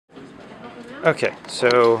Okay,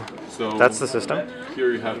 so that's the system.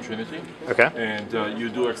 Here you have Trinity. Okay. And you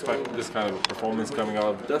do expect this kind of performance coming out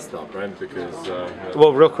of the desktop, right? Because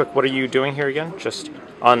well, real quick, what are you doing here again? Just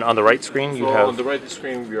on the right screen, you have. On the right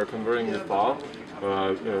screen, we are converting the file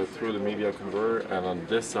through the media converter, and on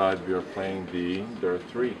this side, we are playing the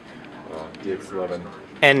 3 DX11.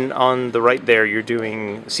 And on the right there, you're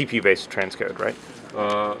doing CPU-based transcode, right?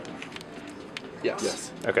 Yes.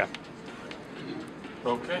 Yes. Okay.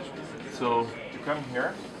 Okay. So you come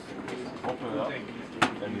here, open it up,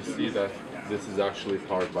 and you see that this is actually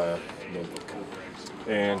powered by a notebook.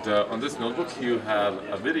 And on this notebook, you have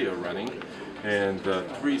a video running, and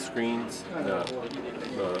 3 screens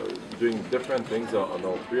doing different things on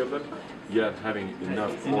all 3 of them, yet having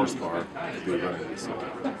enough horsepower to be running this.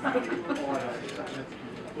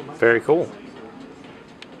 Very cool.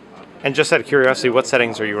 And just out of curiosity, what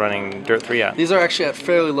settings are you running Dirt 3 at? These are actually at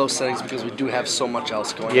fairly low settings because we do have so much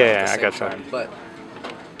else going on. Yeah, I gotcha.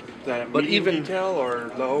 Time. But even detail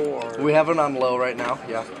or low or we have it on low right now.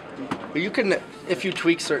 Yeah. But you can, if you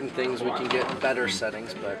tweak certain things, we can get better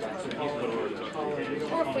settings. But or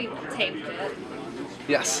if we taped it.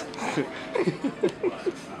 Yes.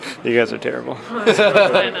 You guys are terrible.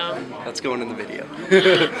 I know. That's going in the video.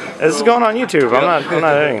 This is going on YouTube. I'm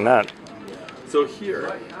not editing that. So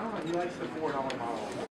here